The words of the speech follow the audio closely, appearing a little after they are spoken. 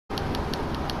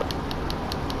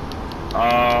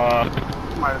That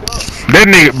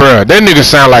nigga, bruh, that nigga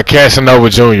sound like Casanova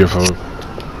Jr. fool.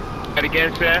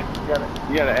 Again, sir?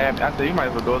 You gotta add. I said you might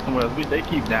as well go somewhere else. They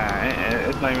keep dying, and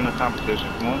it's not even a competition.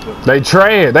 Come on, they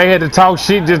trash. They had to talk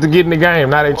shit just to get in the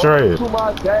game. Now they trash.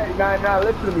 Nah,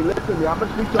 listen to me. I'm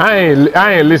gonna speak to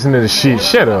I ain't listening to shit.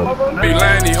 Shut up. Be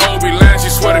lying, these hoes be lying. She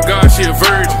swear to God she a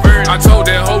virgin. I told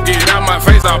that hoe get out my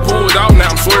face. I pulled out, now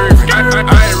I'm swerving.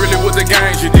 I ain't really with the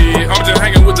gang she did. I'm just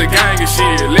hanging with the gang and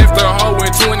shit. Left her hoe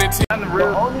in 2010. nothing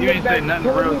real. You ain't say nothing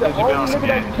real since you been on the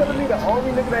game. The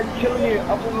only nigga that's killing me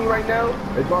up on me right now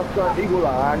is my son Eagle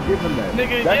Eye. I give him that.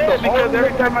 Nigga, yeah, because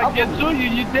every time I get to you,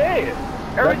 you dead.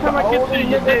 Every time I get to you,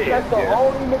 you dead. That's the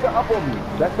only nigga up on me.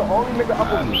 That's the only nigga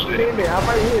up on me. J-Man, I'm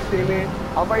right here, J-Man.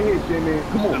 I'm right here, J-Man.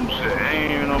 Come on. Some shit.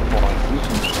 Ain't even no point.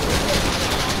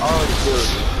 Oh, good.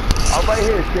 I'm right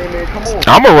here, J-Man. Come on.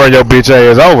 I'ma run your bitch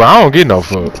ass over. I don't get no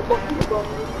fuck.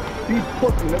 He's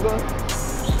pussy, nigga.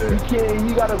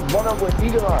 He gotta run up with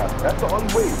Eagle Eye. That's the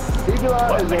only way. Eagle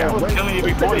Eye is I was killing you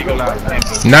before Eagle Eye.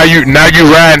 Now you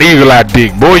riding Eagle Eye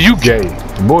dick. Boy, you gay.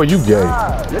 Boy, you gay.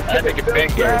 Let's take it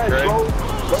back here, bro.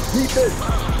 Let's beat this.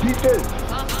 Beat this.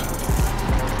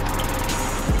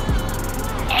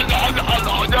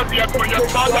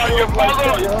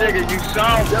 Nigga, you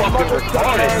sound fucking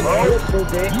retarded, bro.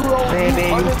 Man,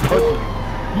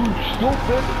 you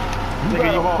stupid.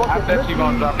 Nigga, you won't. I bet you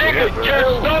gonna drop your head, bro.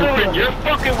 You're stuttering. You're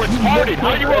fucking retarded.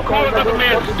 How you gonna call another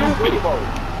man stupid?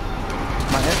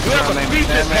 My Instagram name is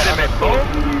Sam Man.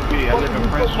 I live in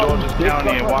Prince George's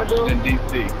County in Washington,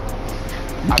 D.C.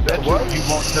 I bet you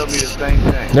won't tell me the same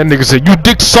thing. That nigga said, you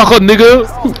dick sucker, nigga.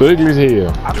 Ugly as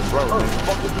hell. I just broke it.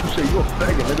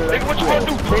 Nigga, what you gonna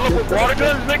do? Pull up with water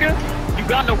guns, nigga? You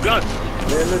got no guns.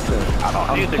 Man, listen. I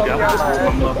don't need the gun.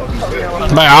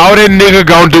 Man, all that nigga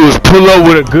gonna do is pull up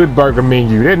with a good burger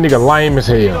menu. That nigga lame as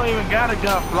hell. You don't even got a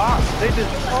gun, Flock. They just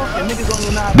talking. Niggas don't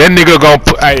even know how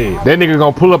to. That nigga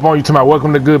gonna pull up on you talking about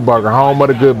welcome to Good Burger, home of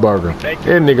the Good Burger. That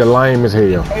nigga lame as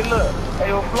hell. Hey, look. Hey,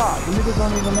 yo, Flock. The niggas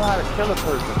don't even know how to kill a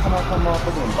person. Come on, some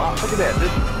motherfucking box. Look at that.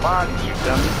 This is body, you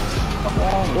dummy. Come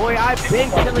on. Boy, I've been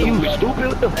killing you, stupid.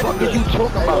 What the fuck is you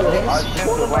talking about, man?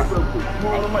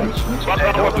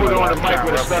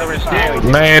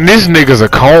 Man, this nigga's a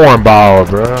cornball,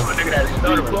 bro.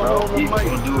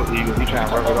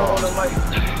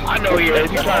 I know he is.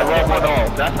 He's trying to rub one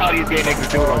off. That's how these gay niggas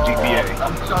do it on GTA.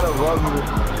 I'm trying to rub you.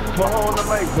 Put on the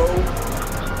mic, bro.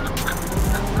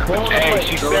 Hey,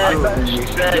 she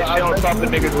said she don't talk to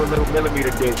niggas with little millimeter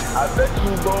dicks. I bet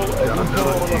you, bro. If you put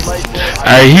on the mic, bro.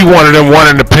 Hey, he one of them one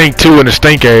in the pink too and the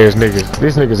stink ass niggas.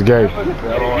 This nigga's gay. The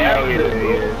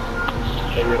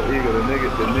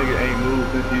nigga ain't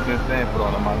moved since he been saying put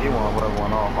on the mic. He want whatever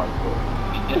went off my foot.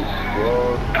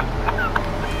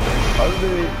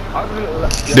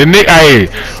 The nigga, hey,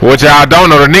 what y'all don't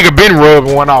know, the nigga been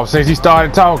rubbing one off since he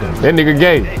started talking. That nigga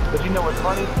gay. But you know what's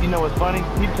funny?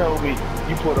 He told me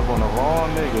you put up on the wrong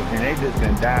niggas and they just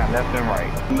been dying left and right.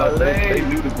 No, they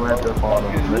knew the Grand Theft Auto.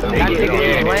 Y'all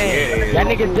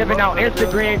niggas giving out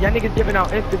Instagrams. Y'all niggas giving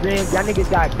out Instagrams. Y'all niggas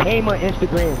got gamer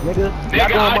Instagrams, nigga. Y'all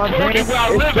doing my brand. It's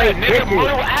straight bitches.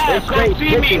 It's straight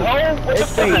bitches. It's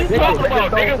straight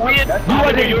bitches.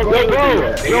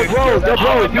 Yo, bro.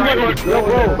 You wasn't. Yo,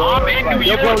 bro. I'm in New York.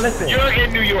 Yo, bro, listen. You're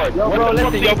in New York. Yo, bro,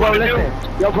 listen. You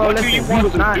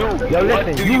was not. Yo,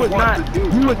 listen. You was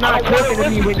not talking to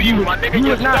me when you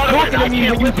was not talking to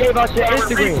me when you gave out your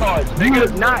Instagram. You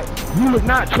was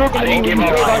not talking to me when you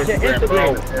gave out your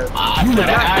Instagram. You was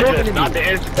not talking to me.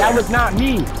 That was not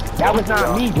me. That was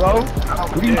not me, bro.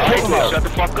 What are you talking about? Shut the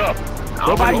fuck up.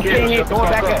 Nobody saying here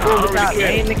going back and forth without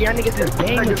saying, nigga. Y'all niggas is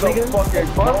gamers, nigga.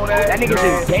 That niggas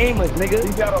is gamers, nigga.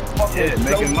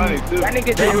 Making money too. That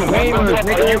niggas is gamers,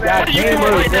 nigga. You got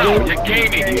gamers, nigga. You're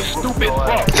gaming, you stupid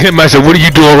fuck. Him, I said, what are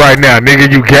you doing right now, nigga?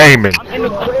 You gaming. I'm in the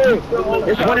crib.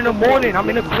 It's 1 in the morning. I'm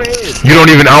in the crib. You don't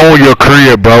even own your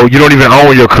crib, bro. You don't even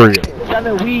own your crib.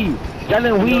 Selling weed. What are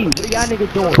y'all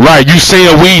niggas doing? Right, you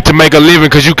sell weed to make a living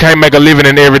because you can't make a living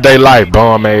in everyday life,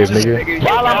 bum ass nigga.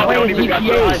 While I'm playing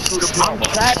GTA, I'm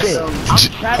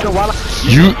trapping while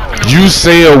You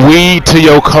sell weed to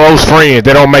your close friends.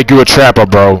 They don't make you a trapper,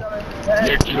 bro.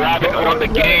 You're trapping on the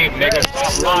game, nigga.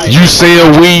 You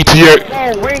sell weed to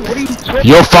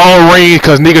your phone rings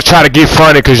because niggas try to get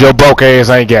fronted because your broke ass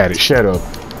ain't got it. Shut up.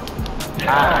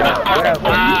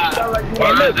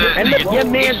 And look, your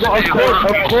man's gonna, of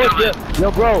course,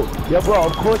 yo bro,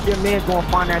 of course your man's gonna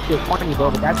find that shit funny, bro,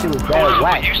 but that shit was bad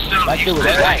whack. That shit was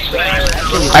whack.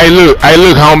 Hey look,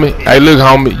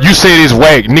 homie, you said it's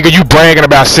whack. Nigga, you bragging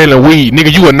about selling weed.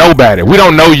 Nigga, you a nobody. We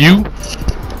don't know you.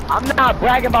 I'm not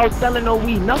bragging about selling no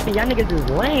weed, nothing. Y'all niggas is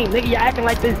lame, nigga. You acting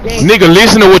like this game. Nigga,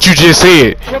 listen to what you just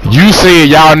said. You said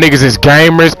y'all niggas is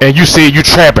gamers, and you said you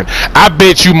trapping. I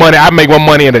bet you money. I make more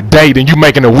money in a day than you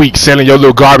making a week selling your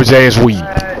little garbage ass weed.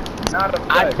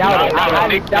 I doubt it. I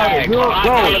highly doubt it. You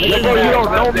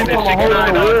don't know me from a hole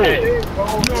in the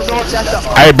wall. You don't know if that's the.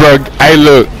 Hey, bro. Hey,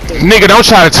 look. Nigga, don't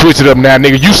try to switch it up now,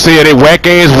 nigga. You said that whack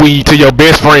ass weed to your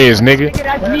best friends, nigga.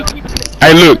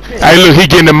 Hey, look. Hey, look. He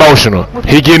getting emotional.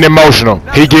 He getting emotional.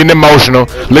 He getting emotional.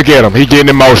 Look at him. He getting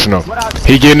emotional.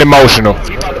 He getting emotional.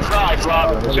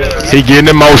 He getting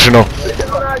emotional.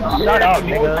 Shut up,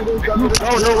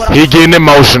 nigga. He getting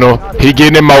emotional. He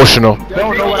getting emotional.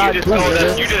 Don't know what I do,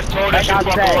 nigga.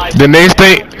 The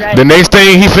next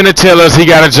thing he finna tell us he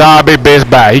got a job at Best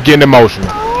Buy. He getting emotional.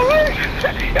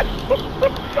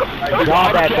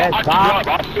 Job at Best Buy. A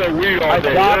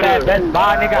job at Best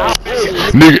Buy, nigga.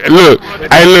 Nigga, look.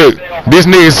 Hey, look. This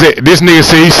nigga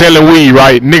said he selling weed,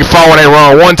 right? Nigga phone ain't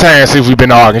wrong one time since we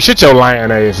been arguing. Shut your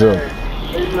lying ass up.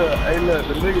 Hey, look,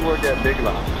 the nigga work at Big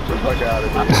Lots. The fuck out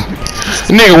of here.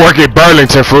 Nigga work at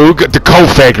Burlington, fool. The coat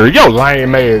factory. Yo,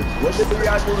 lying man. What the fuck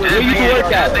y'all do? Where you work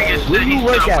at? Where you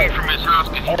work at?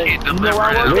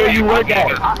 Where you work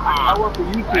at? I work for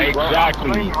YouTube, bro.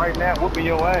 Exactly. I'm right now whooping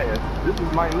your ass. This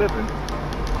is my living.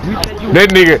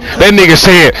 That nigga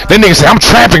said, I'm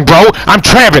trapping, bro. I'm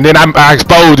trapping. Then I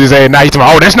exposed his ass. Now he's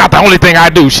talking, oh, that's not the only thing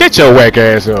I do. Shut your whack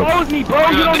ass up. Me,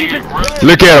 bro. You don't even.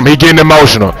 Look at him. He getting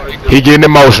emotional. He getting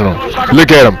emotional.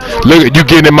 Look at him. Look, you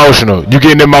getting emotional. You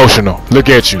getting emotional. Look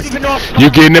at you.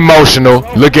 You getting emotional.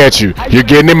 Look at you. You're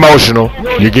getting emotional.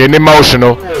 You're getting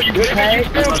emotional.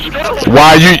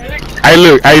 Why you? Hey,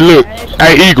 look. Hey, look.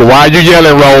 Hey, Eagle. Why you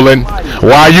yelling, Roland?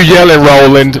 Why you yelling,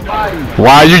 Roland?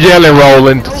 Why you yelling,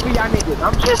 Roland?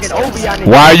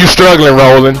 Why are you struggling,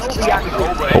 Roland?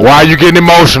 Why are you getting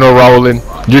emotional, Roland?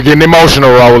 You're getting emotional,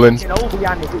 Roland.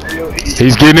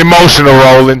 He's getting emotional,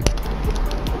 Roland.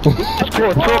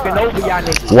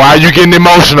 Why are you getting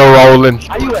emotional, Roland?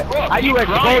 Are you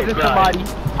exposing somebody?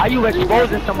 Are you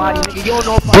exposing somebody, nigga? You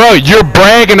don't know. Bro, you're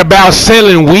bragging about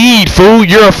selling weed, fool.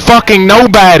 You're a fucking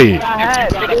nobody. It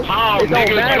don't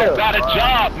matter. You got a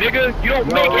job, nigga. You don't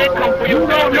make income for your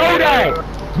don't know that.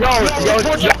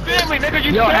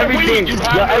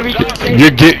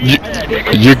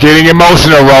 You're getting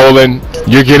emotional, Roland.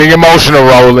 You're getting emotional,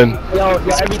 Roland.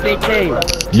 Everything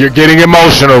changed. You're getting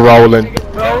emotional, Roland.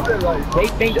 Bro, they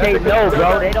think they know,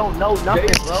 bro. They don't know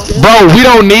nothing, bro. Bro, we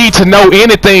don't need to know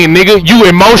anything, nigga. You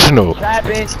emotional.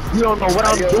 You don't know what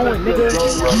I'm doing, nigga.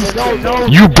 You don't know.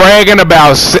 You bragging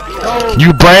about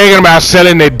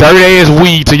selling that dirt ass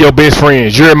weed to your best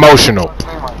friends. You're emotional.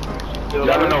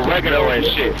 Y'all know regular and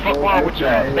shit. Fuck wrong with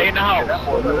y'all? Stay in the house.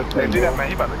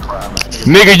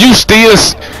 Nigga, you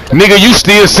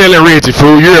still selling Reggie,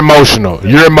 fool. You're emotional.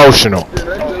 You're emotional.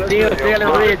 Still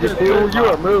selling Reggie, fool.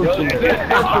 You're emotional.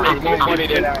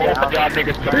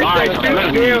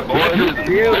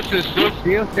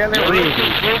 Still selling Reggie.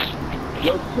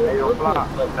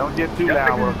 Don't get too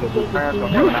loud. Still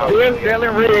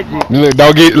selling Reggie.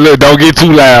 Look, don't get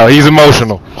too loud. He's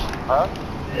emotional. Huh?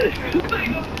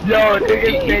 Yo,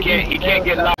 nigga, he can't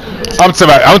get loud. I'm talking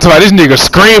about this nigga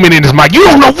screaming in his mic. You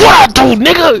don't know what I do,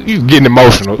 nigga. You getting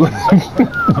emotional. nigga,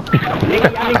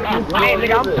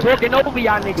 I'm talking over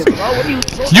y'all niggas, bro. What are you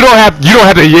talking? You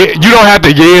don't have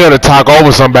to yell to talk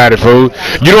over somebody, fool.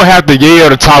 You don't have to yell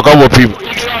to talk over people.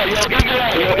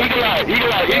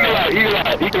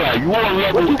 You want to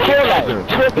level? What you call that?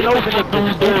 Talking over the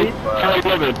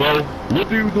dude, bro. What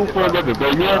do you do for a living, bro?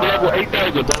 You on level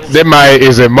 8,000, bro. That man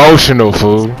is emotional,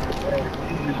 fool.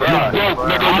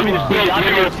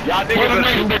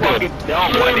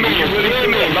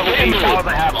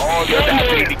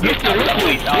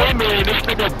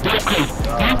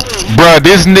 Bruh,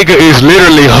 this nigga is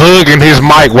literally hugging his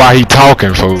mic while he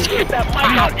talking, fool.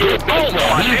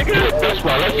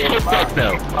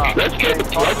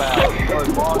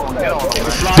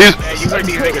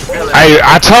 Hey,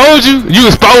 I told you, you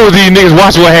expose these niggas,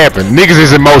 watch what happen. Niggas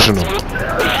is emotional.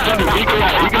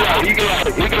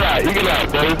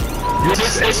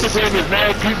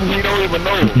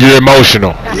 You're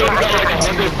emotional.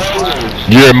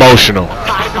 You're emotional.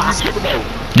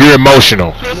 You're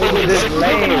emotional.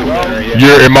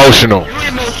 You're emotional.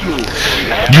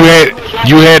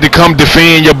 You had to come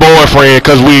defend your boyfriend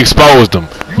because we exposed him.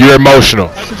 You're emotional.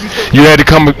 You had to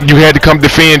come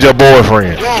defend your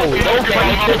boyfriend.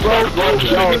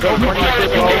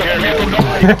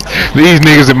 These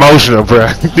niggas emotional, bro.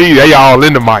 They all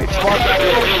in the mic.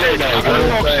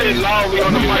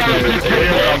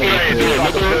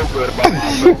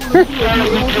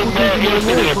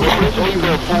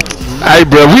 Hey,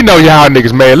 bro, we know y'all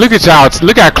niggas, man. Look at y'all.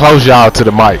 Look how close y'all to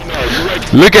the mic.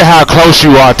 Look at how close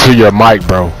you are to your mic,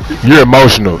 bro. You're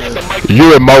emotional.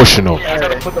 You're emotional.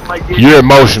 You're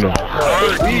emotional.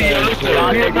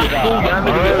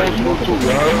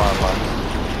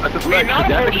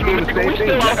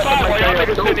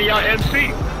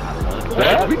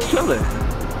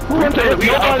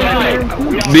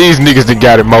 These niggas done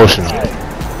got emotional.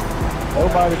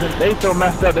 They so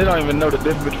messed up, they don't even know the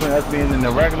difference between us being in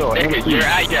the regular or MC. You're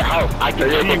at your house. I can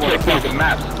see you check out the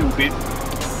map, stupid.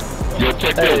 Yo,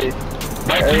 check this.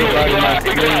 Back to you,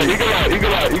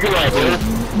 Eagle Eye, bro.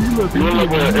 You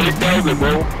level 8,000,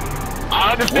 bro.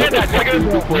 I understand that,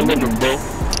 nigga. For a living, bro.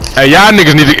 Hey, y'all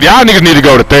niggas need to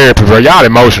go to therapy, bro. Y'all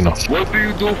emotional. What do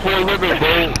you do for a living,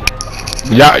 bro?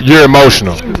 You're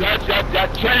emotional.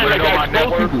 That channel I got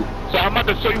exposed to. So I'm about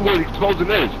to show you what exposing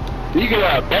is. Eagle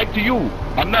Eye, back to you.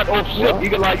 I'm not off shit.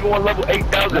 Eagle Eye, you on level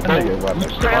 8,000, bro. You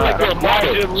sound like a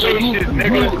modulation,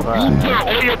 nigga. You put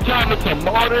all your time into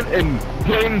modern and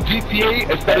playing GTA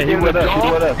instead of doing a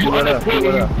job. You unemployed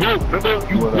and you broke, nigga.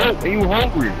 You broke and you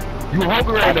hungry. You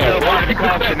hungry right now. Why you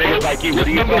constant niggas like you? What are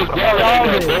you talking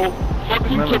about, bro?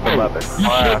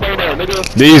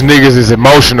 These niggas is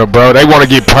emotional, bro. They want to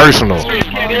get personal.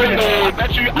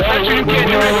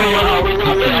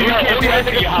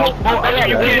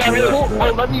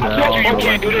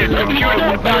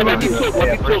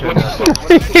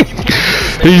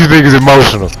 These niggas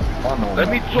emotional. Let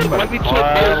me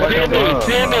talk.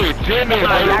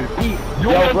 Yo,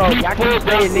 bro, y'all keep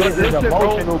saying niggas is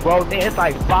emotional, bro. It's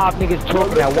like 5 niggas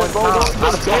talking at one time.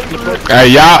 Hey,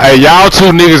 y'all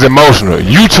two niggas emotional.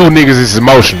 You two niggas is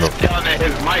emotional.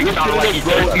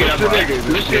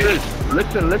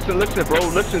 Listen, bro.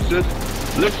 Listen, sis.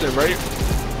 Listen, right?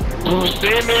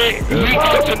 Sammy, he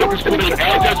got the niggas put his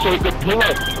address so he can pull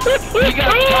up. He got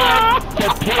time to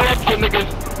pull up the niggas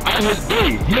on his day.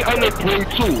 He unemployed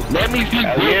too. That means he's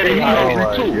dead and he's hungry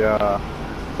too. Yeah,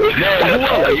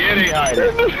 they hide it.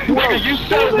 Nigga, you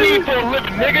sell weed for a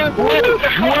living, nigga.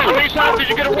 How many times did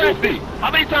you get arrested? How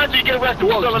many times did you get arrested?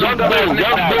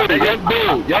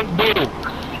 Young Bill.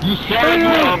 You saw you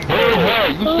on Bull.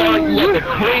 You saw you at the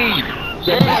Creed.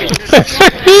 Selling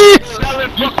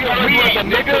fucking weed,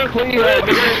 nigga.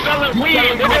 Selling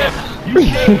weed, nigga.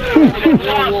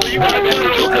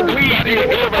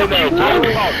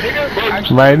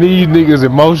 Man, these niggas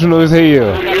emotional as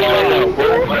hell. I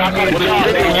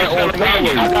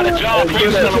got a job and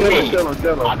you selling weed.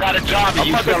 I got a job and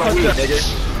you selling weed, nigga.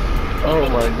 Oh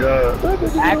my god.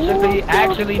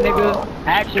 Actually, nigga,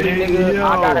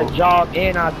 I got a job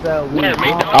and I sell weed.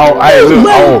 Oh, hey, look,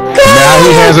 now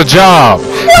he has a job.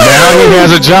 Now he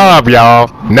has a job, y'all.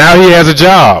 Now he has a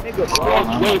job.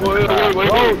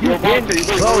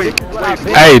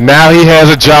 Hey, now he has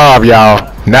a job, y'all.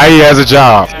 Now he has a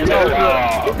job.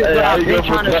 This is what I've been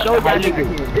trying to show y'all niggas.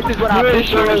 This is what I've been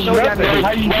trying to show y'all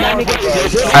niggas.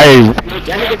 Hey,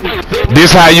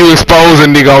 this how you expose a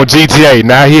nigga on GTA.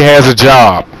 Now he has a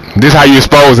job. This how you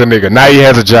expose a nigga. Now he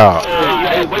has a job.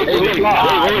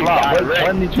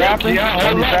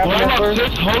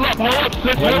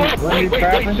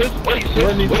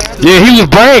 Yeah, he was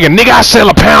bragging. Nigga, I sell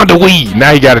a pound of weed.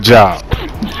 Now he got a job.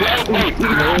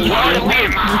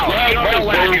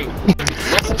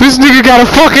 This nigga got a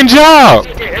fucking job.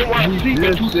 He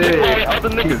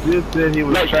just said he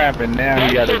was trapping, now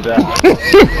he got a job.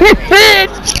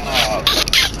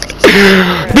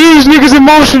 These niggas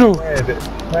emotional.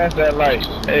 Pass that light.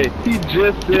 Hey, he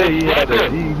just said he was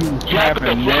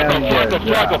trapping, now he got a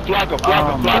job.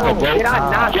 Did I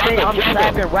not say I'm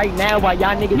trapping right now while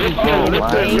y'all niggas is doing the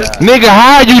thing? Nigga,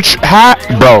 how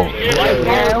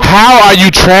are you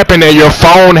trapping and your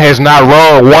phone has not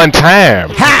rung one time?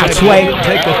 How, Trae?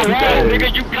 Take the nigga,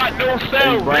 you got no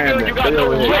cell, nigga. You got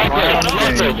no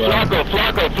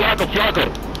Flocka.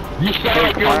 You sound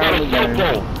like you don't got a cell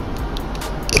phone.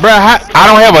 Bruh, I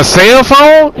don't have a cell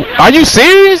phone? Are you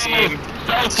serious?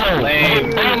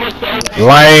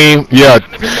 Lame. Yeah.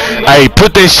 Hey,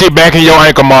 put that shit back in your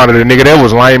ankle monitor, nigga. That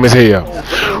was lame as hell.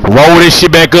 Roll this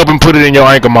shit back up and put it in your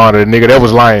ankle monitor, nigga. That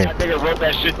was lame.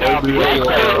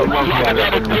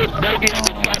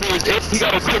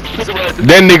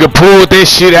 That nigga pulled that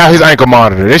shit out his ankle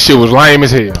monitor. That shit was lame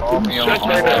as hell.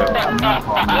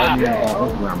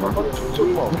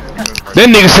 That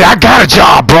nigga said, I got a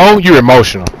job, bro. You're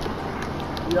emotional.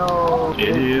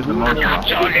 It is emotional.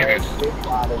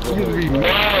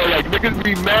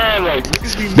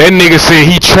 That nigga said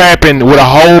he trapping with a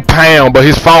whole pound, but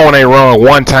his phone ain't rung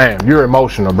one time. You're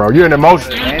emotional, bro. You're an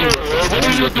emotional.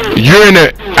 You're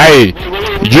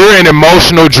an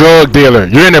emotional drug dealer.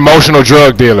 You're an emotional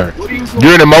drug dealer.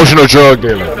 You're an emotional drug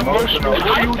dealer.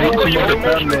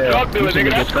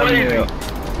 That's crazy.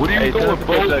 What are you doing,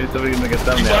 bro? You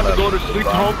about to go to sleep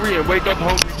hungry and wake up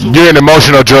hungry too. You're an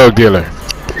emotional drug dealer.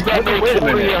 You got no food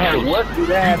in your house. What do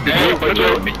that have to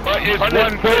do? It's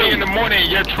 1:30 in the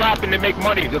morning. You're trapping to make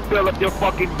money to fill up your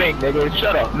fucking bank, nigga.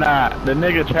 Shut up. Nah, the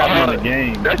nigga trapping on the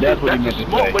game. That's what he meant to say.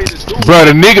 Bruh,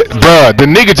 the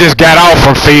nigga just got off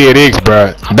from FedEx,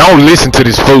 bruh. Don't listen to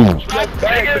this fool.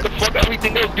 Fuck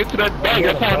everything else. Get to that bank.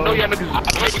 That's how I know y'all niggas.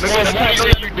 That's how I know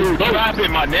you do.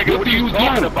 Trapping, my nigga. What are you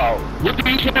talking about? What do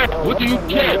you trap? What do you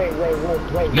trap?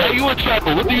 Now you a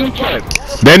trapper. What do you trap?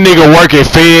 That nigga work at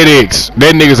FedEx.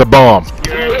 That nigga's a bomb.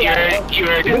 You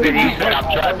heard this nigga. He said I'm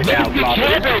trapping now.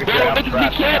 Niggas be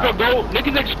trapping, bro.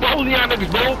 Niggas expose y'all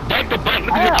niggas, bro. Back to back.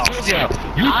 Niggas expose y'all.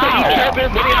 You say you trapping.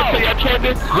 When y'all say y'all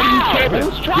trapping, what are you trapping?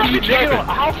 Who's trapping, nigga?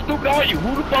 How stupid are you?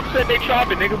 Who the fuck said they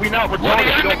trapping, nigga? We not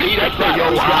retarded. We don't need that shit,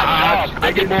 yo.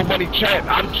 I get more money trapped.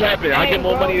 I'm trapping. I get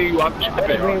more money than you. I'm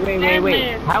trapping.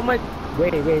 Wait. How much?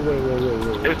 Wait.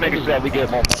 This nigga said we get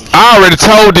more money. I already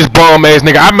told this bum ass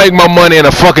nigga I make more money in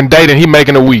a fucking day than he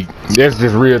making a week. That's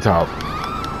just real talk.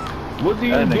 What do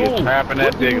you That do? nigga trapping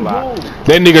that big lot.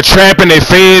 That nigga trapping at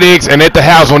FedEx and at the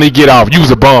house when he get off. You's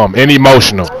a bum and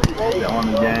emotional.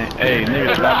 On the game. Hey,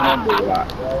 nigga trapping on the big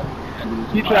lot.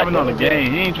 He trapping on the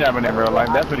game. He ain't trapping in real life.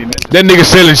 That's what he meant. That nigga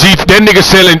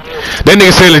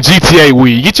selling GTA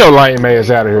weed. Get your lame ass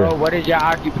out of here. Bro, what is your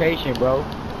occupation, bro?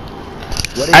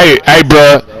 Hey,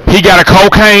 bruh. He got a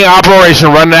cocaine operation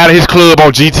running out of his club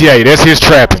on GTA. That's his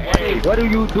trapping. What do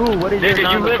you do? What is your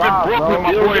 9 to 5, bro?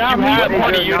 If you have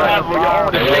money, you have your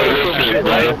own shit,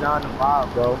 What is your 9 to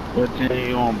 5, bro? What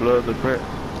you on Bloods or Crips?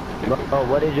 Bro,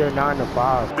 what is your 9 to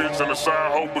 5? Bitch in the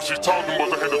side hoe, but she talking about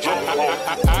the head of drunk hoe.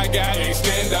 I got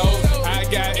extendos,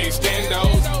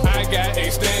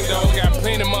 got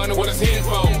plenty of money, what it's hitting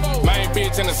for? Main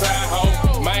bitch in the side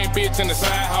hoe, main bitch in the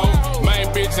side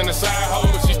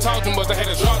hoe, but she talking about the head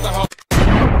of drunk hoe.